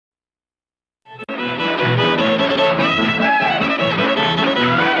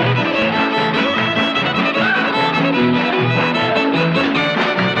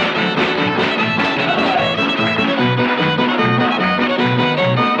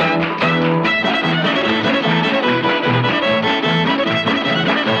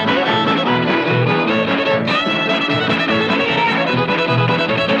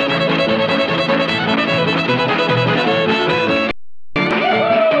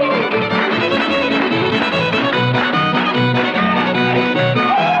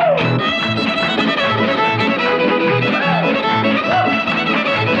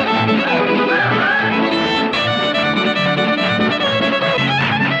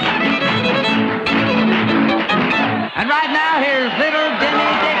And right now, here's little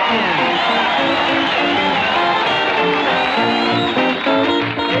Denny Dickens.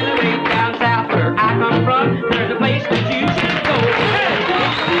 Way down south where I come from, there's a place that you should go.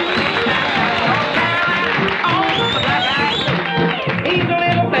 He's a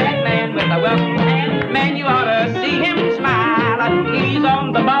little fat man with a welcome hand. Man, you ought to see him smile. He's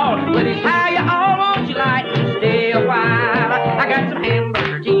on the ball with his how you all won't you like to stay a while. I got some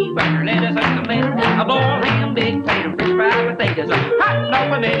hamburger, cheeseburger, lettuce, and tomato, a boiled ham, big pan, french fried potatoes, a hot dog,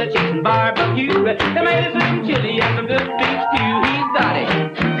 potato chips, and barbecue, tomato soup, chili, and some good beef stew. He's got it.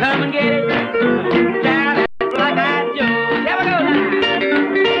 Come and get it. Down at Black Eyed Joe's. Here we go now.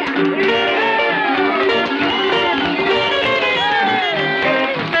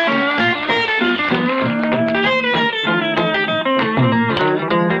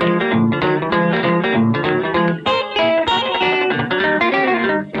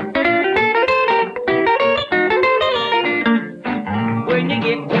 When you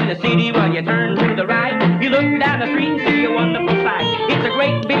get to the city, well, you turn to the right. You look down the street and see a wonderful sight. It's a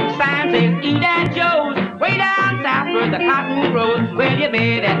great big sign says Eat at Joe's. Way down south where the cotton grows. Well, you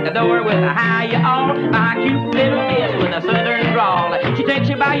met at the door with a hi you all. A cute little miss with a southern drawl. She takes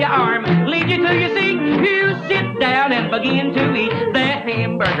you by your arm, leads you to your seat. You sit down and begin to eat that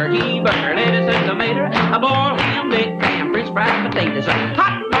hamburger, cheeseburger, lettuce and tomato, a boiled ham, big pan, french fried potatoes, a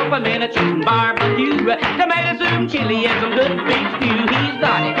hot dog, banana chips, and barbecue, tomato soup, chili, and some good beef stew. He's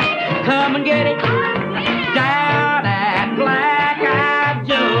got it. Come and get it. Down at Black Eyed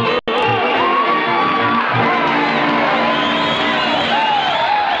Joe's.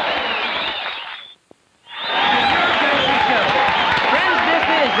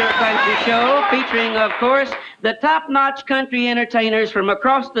 Country show featuring, of course, the top-notch country entertainers from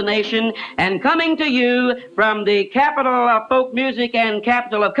across the nation, and coming to you from the capital of folk music and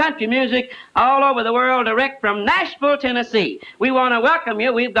capital of country music all over the world, direct from Nashville, Tennessee. We want to welcome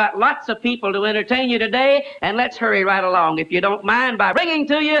you. We've got lots of people to entertain you today, and let's hurry right along, if you don't mind, by bringing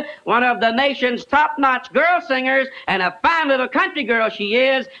to you one of the nation's top-notch girl singers, and a fine little country girl she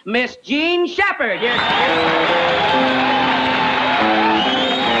is, Miss Jean Shepherd. Here she is.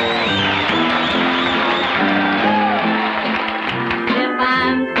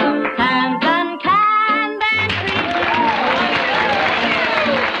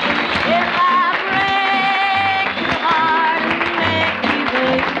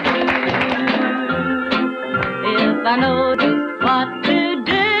 I know just what to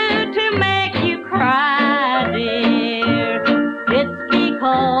do to make you cry, dear. It's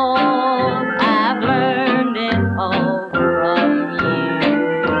because I've learned it all from you.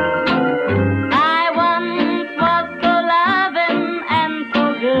 I once was so loving and so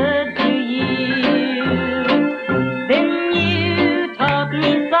good to you. Then you taught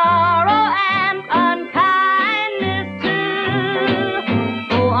me sorrow and unkindness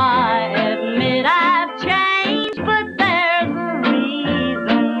too. Oh, I admit I've changed, but there's a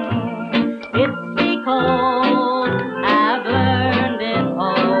reason. It's because I've learned it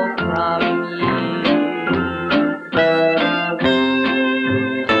all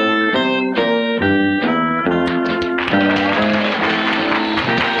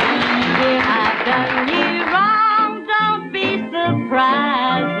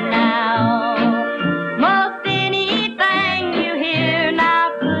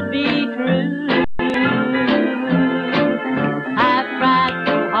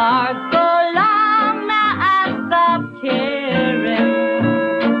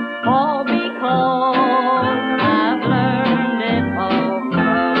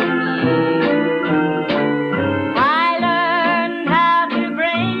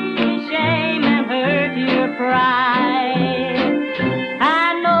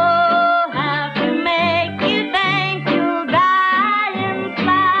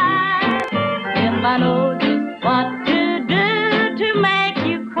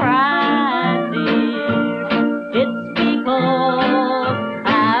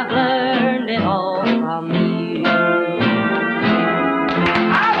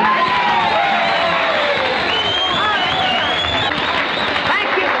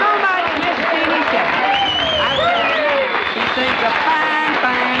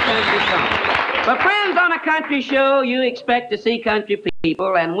country song. But friends, on a country show, you expect to see country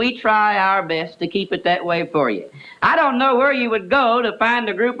people, and we try our best to keep it that way for you. I don't know where you would go to find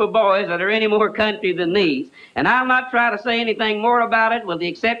a group of boys that are any more country than these, and I'll not try to say anything more about it, with the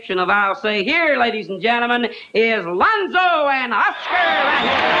exception of I'll say here, ladies and gentlemen, is Lonzo and Oscar.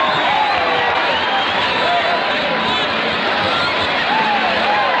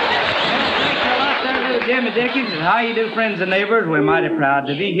 Jimmy Dickens, and how you do, friends and neighbors? We're mighty proud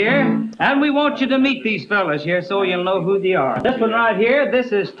to be here, and we want you to meet these fellas here so you'll know who they are. This one right here,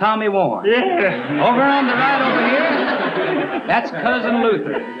 this is Tommy Warren. Yeah. Over on the right over here, that's Cousin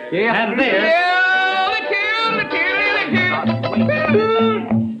Luther. Yeah. And this...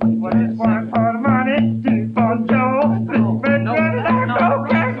 What is one for the money, two for Joe,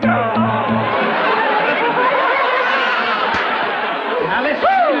 Now listen.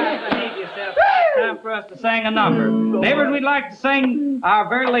 Time for us to sing a number. Neighbors, we'd like to sing our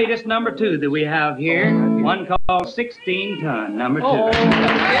very latest number 2 that we have here, one called 16 Ton, number 2.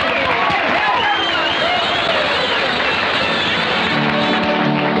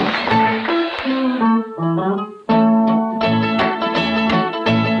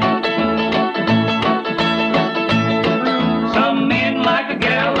 Some men like a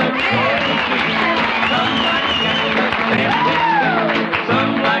gal that's short and sweet. Some like a gal that's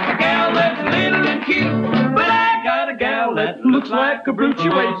some like a gal that's little and cute. But I got a gal that looks like a brute. She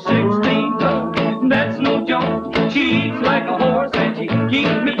weighs 16 tons. That's no joke. She eats like a horse and she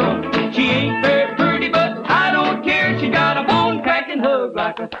keeps me drunk. She ain't very pretty, but I don't care. She got a bone-cracking hug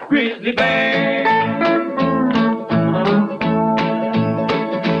like a grizzly bear.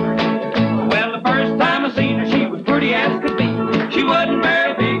 Well, the first time I seen her, she was pretty as could be. She wasn't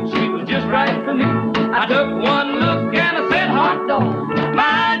very big, she was just right for me. I took one look and I said, hot dog.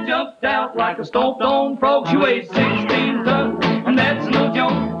 I jumped out like a stomped-on frog. She weighs 16 tons, and that's no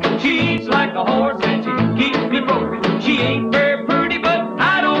joke. She eats like a horse and she keeps me broke. She ain't very pretty, but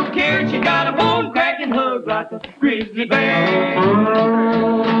I don't care. She got a bone-cracking hug like a grizzly bear.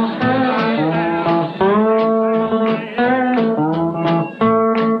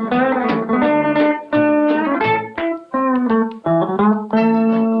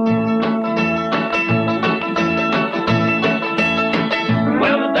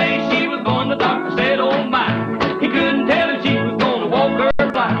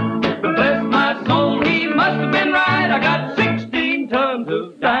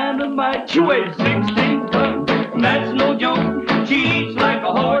 She weighs 16 tons, and that's no joke. She eats like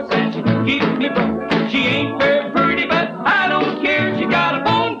a horse and she keeps me broke. She ain't very pretty, but I don't care. She got a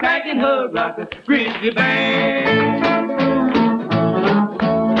bone-cracking hug like a grizzly bear.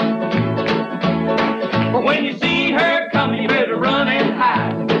 But when you see her coming, you better run and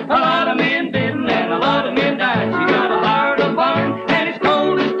hide. A lot of men didn't and a lot of men died. She got a heart of iron and it's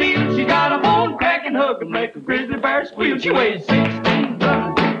cold as steel. She got a bone-cracking hug and make a grizzly bear squeal. She weighs 16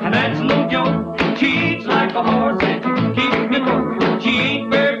 tons. And that's no joke. She eats like a horse and she keeps me broke. She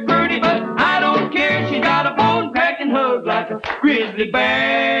ain't very pretty, but I don't care. She got a bone-cracking hug like a grizzly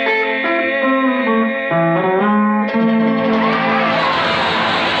bear.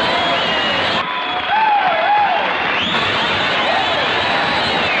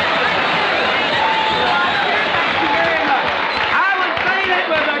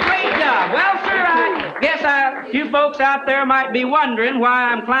 You folks out there might be wondering why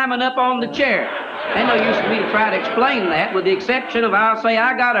I'm climbing up on the chair. Ain't no use for me to try to explain that, with the exception of I'll say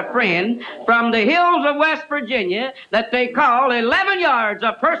I got a friend from the hills of West Virginia that they call 11 yards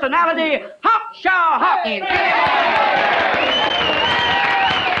of personality, Hawkshaw Hawkins.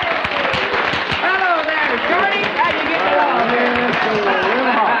 Hello there, Shorty. How you getting along?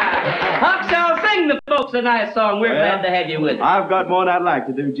 Hawkshaw, sing the folks a nice song. We're glad to have you with us. I've got one I'd like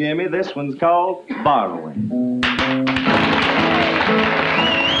to do, Jimmy. This one's called Borrowing.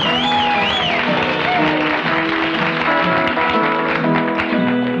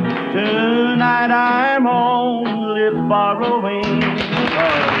 Tonight I'm only borrowing. I'm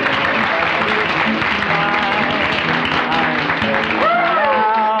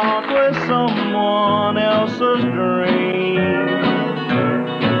out with someone else's dream.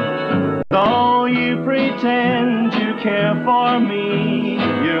 Though you pretend you care for me,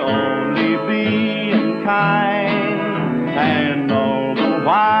 you're only being kind. And all the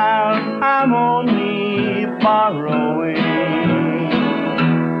while I'm only borrowing.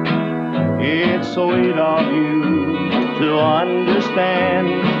 It's sweet of you to understand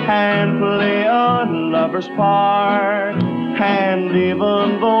and play a lover's part. And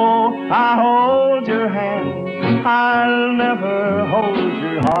even though I hold your hand, I'll never hold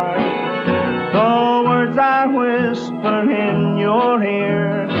your heart. The words I whisper in your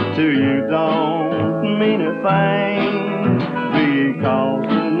ear anything, because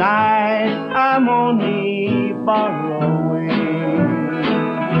tonight I'm only borrowing.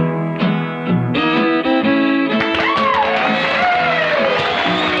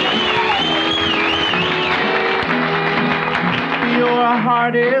 Your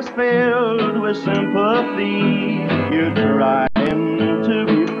heart is filled with sympathy. You're trying to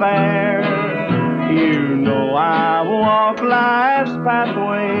be fair. You know I walk life's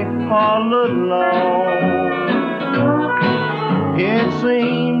pathway all alone. It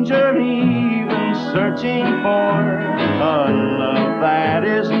seems you're even searching for a love that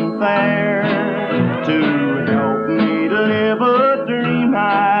isn't there, to help me to live a dream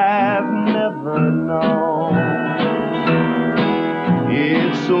I've never known.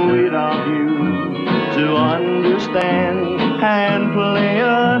 It's sweet of you to understand and play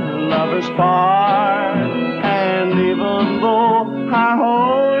a lover's part. And even though I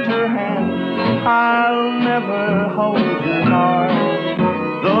hold your hand, I'll never hold your heart.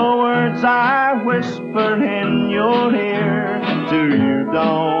 The words I whisper in your ear to you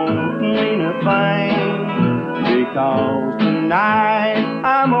don't mean a thing, because tonight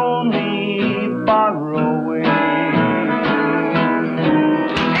I'm only borrowing.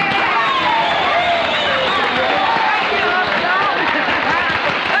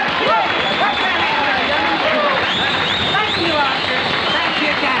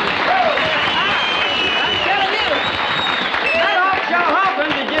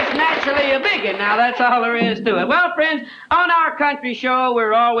 A bigot. Now, that's all there is to it. Well, friends, on our country show,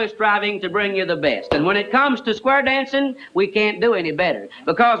 we're always striving to bring you the best. And when it comes to square dancing, we can't do any better,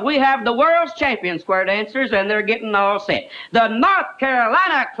 because we have the world's champion square dancers, and they're getting all set. The North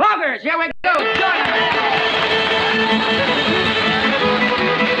Carolina Cloggers. Here we go. Join them.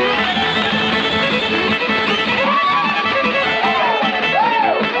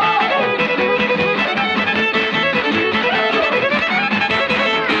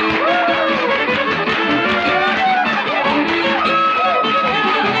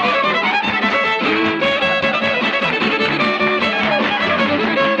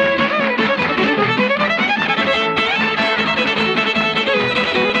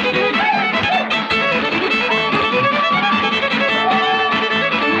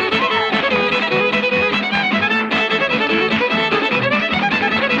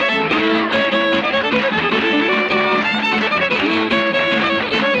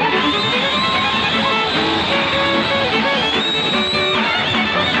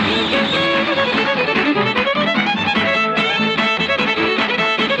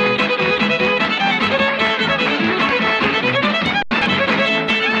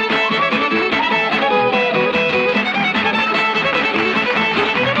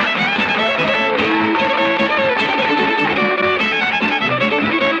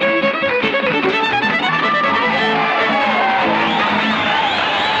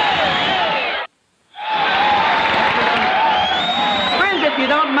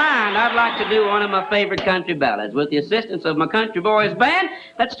 To do one of my favorite country ballads with the assistance of my country boys band.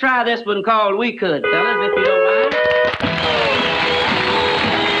 Let's try this one called We Could, fellas, if you don't mind.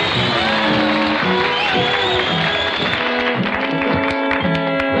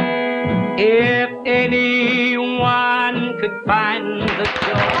 If anyone could find the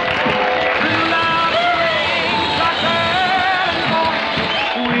joy, true love brings a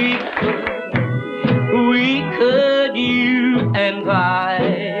curtain, we could, you and I.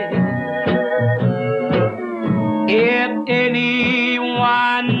 If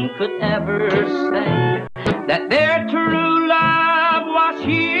anyone could ever say that their true love was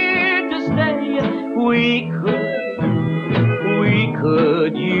here to stay, we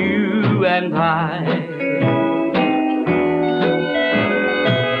could, you and I.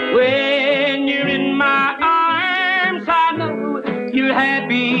 When you're in my arms, I know you're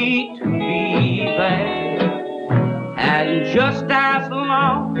happy to be there. And just as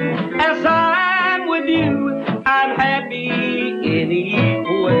long as I'm with you, I'm happy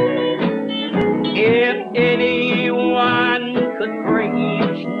anywhere. If anyone could pray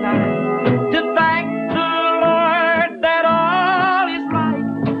each night to thank the Lord that all is right,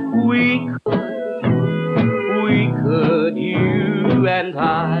 we could, you and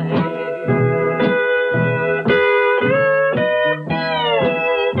I.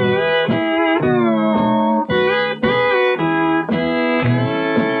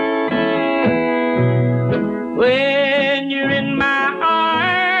 When you're in my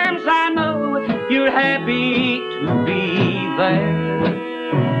arms, I know you're happy to be there.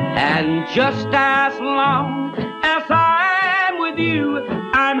 And just as long as I'm with you,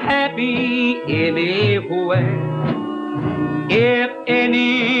 I'm happy anywhere. If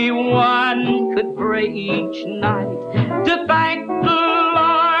anyone could could pray each night to thank the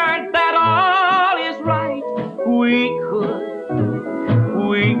Lord that all is right. We could,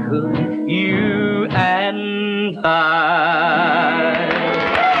 you and I.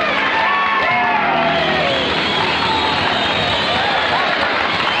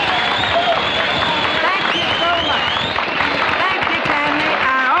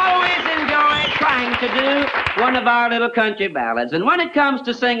 To do one of our little country ballads. And when it comes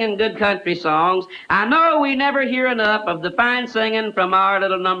to singing good country songs, I know we never hear enough of the fine singing from our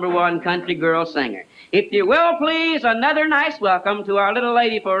little #1 country girl singer. If you will, please, another nice welcome to our little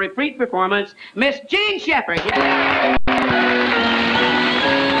lady for repeat performance, Miss Jean Shepherd. Yeah.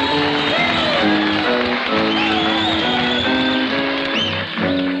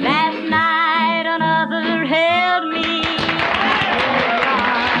 Last night another held me.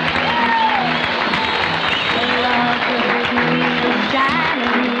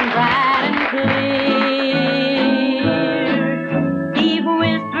 Shining bright and clear. He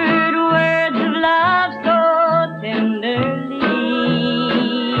whispered words of love so tenderly,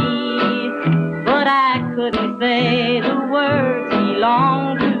 but I couldn't say the words he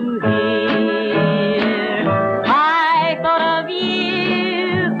longed to hear. I thought of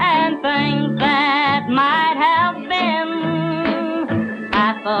you and things that might have been.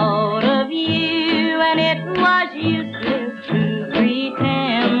 I thought of you and it was useless to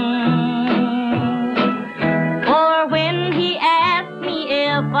pretend. For when he asked me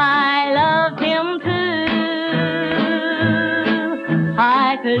if I loved him too,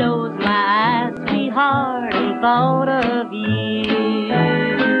 I closed my eyes, sweetheart, and thought of you.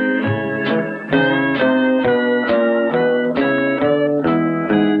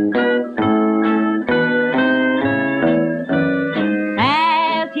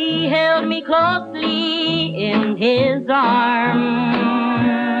 As he held me closely in his arms,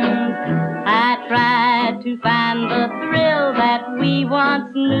 I tried to find the thrill that we once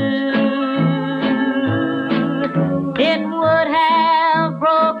knew. It would have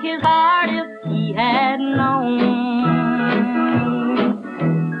broke his heart if he had known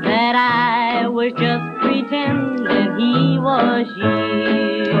that I was just pretending he was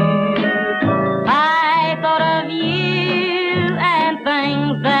you. I thought of you and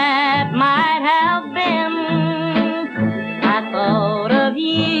things that might have been. I thought of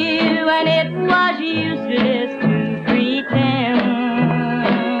you and it was useless to pretend.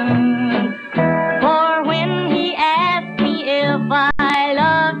 For when he asked me if I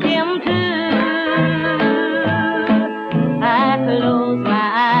loved him too, I closed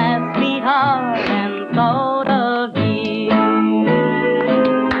my eyes, sweetheart, and thought of you.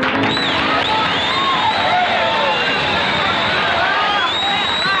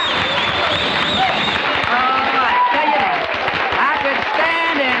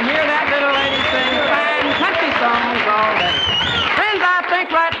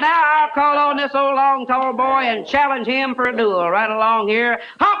 Call on this old long tall boy and challenge him for a duel right along here.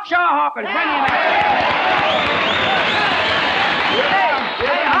 Hawkshaw Hawkins, bring him out.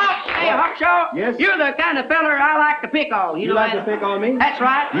 Hey, Hawk, hey, Hawkshaw. Yes? You're the kind of feller I like to pick on. You like to pick on me? That's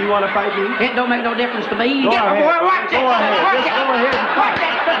right. You want to fight me? It don't make no difference to me. Go ahead. Boy, watch it. Go ahead. Watch Just it. go ahead and fight.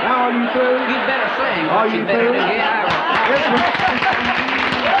 Watch it. Now are you through? You'd better sing. Are you through? Yeah. Yes, sir.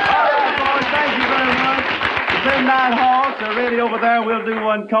 All right, boys. Thank you very much. The Midnight Hawks are ready over there. We'll do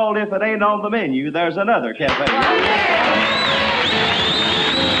one called If It Ain't on the Menu. There's another cafe.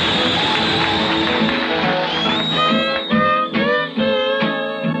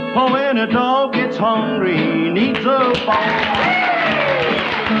 Oh, when a dog gets hungry, he needs a bone.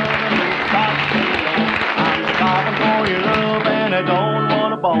 I'm starving for your love and I don't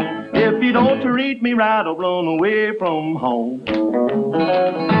want a bone. If you don't treat me right, I'll run away from home.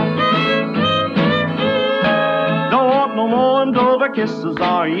 Don't want no more Dover kisses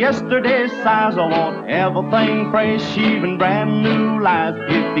or yesterday's sighs. I want everything fresh, even brand new lies.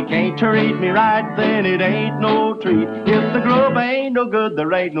 If you can't treat me right, then it ain't no treat. If the grub ain't no good,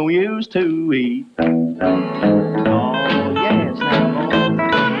 there ain't no use to eat. Oh, yes, now, boy.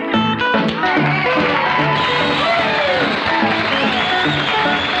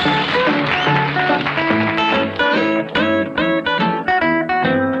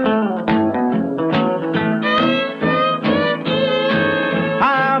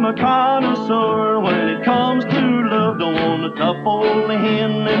 Connoisseur when it comes to love. Don't want a tough old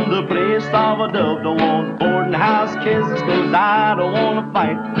hen in the place of a dove. Don't want boarding house kisses, cause I don't want to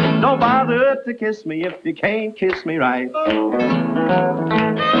fight. Don't bother to kiss me if you can't kiss me right.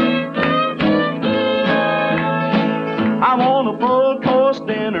 I want a full course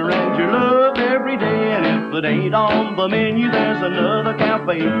dinner and your love every day. And if it ain't on the menu, there's another cafe.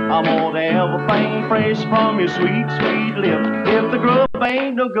 cafe. I want everything fresh from your sweet, sweet lips. If the grub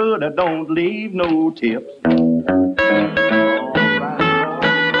ain't no good, I don't leave no tips.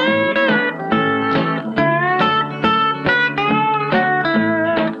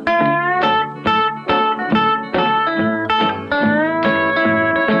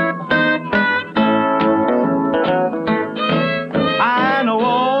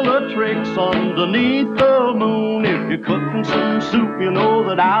 Underneath the moon, if you're cooking some soup, you know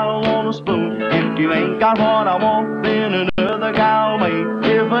that I'll want a spoon. If you ain't got what I want, then another gal may.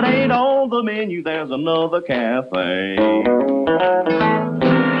 If it ain't on the menu, there's another cafe.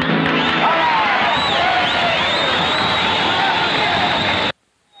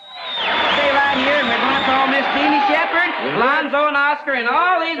 Lonzo and Oscar and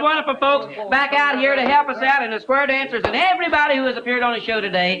all these wonderful folks back out here to help us out, and the square dancers and everybody who has appeared on the show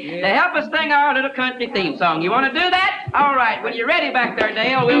today to help us sing our little country theme song. You want to do that? All right. When you're ready back there,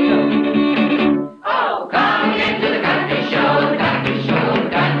 Dale, we'll go. Oh, come